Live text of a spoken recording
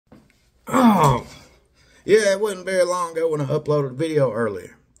Oh, yeah, it wasn't very long ago when I uploaded a video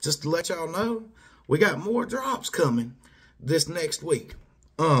earlier. Just to let y'all know, we got more drops coming this next week.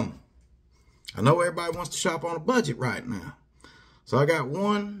 I know everybody wants to shop on a budget right now. So I got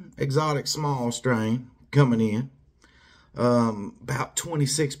one exotic small strain coming in. About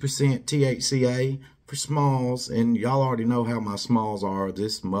 26% THCA for smalls, and y'all already know how my smalls are.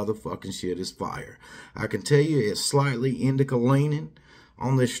 This motherfucking shit is fire. I can tell you it's slightly indica leaning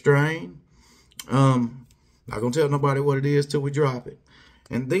on this strain. Not gonna tell nobody what it is till we drop it.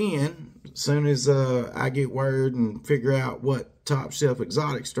 And then, as soon as I get word and figure out what top shelf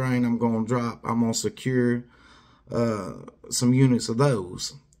exotic strain I'm gonna drop, I'm gonna secure some units of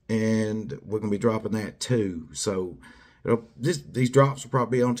those, and we're gonna be dropping that too. So these drops will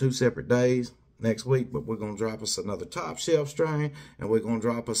probably be on 2 separate days next week, but we're gonna drop us another top shelf strain, and we're gonna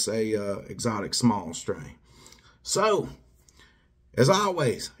drop us a exotic small strain. So, as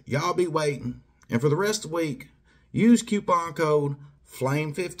always, y'all be waiting. And for the rest of the week, use coupon code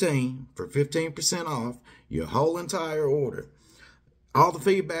FLAME15 for 15% off your whole entire order. All the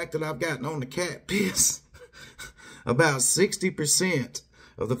feedback that I've gotten on the cat piss, about 60%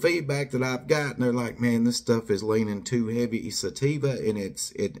 of the feedback that I've gotten, they're like, man, this stuff is leaning too heavy sativa, and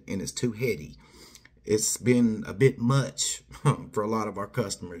it's too heady. It's been a bit much for a lot of our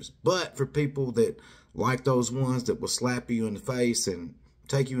customers. But for people that like those ones that will slap you in the face and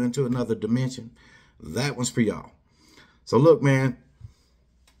take you into another dimension, that one's for y'all. So look, man,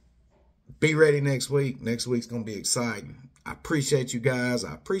 be ready next week. Next week's going to be exciting. I appreciate you guys.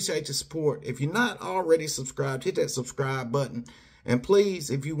 I appreciate your support. If you're not already subscribed, hit that subscribe button. And please,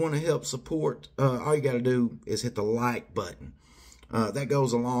 if you want to help support, all you got to do is hit the like button. That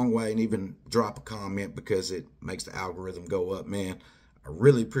goes a long way, and even drop a comment because it makes the algorithm go up, man. I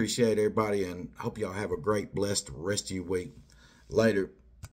really appreciate everybody, and hope y'all have a great, blessed rest of your week. Later.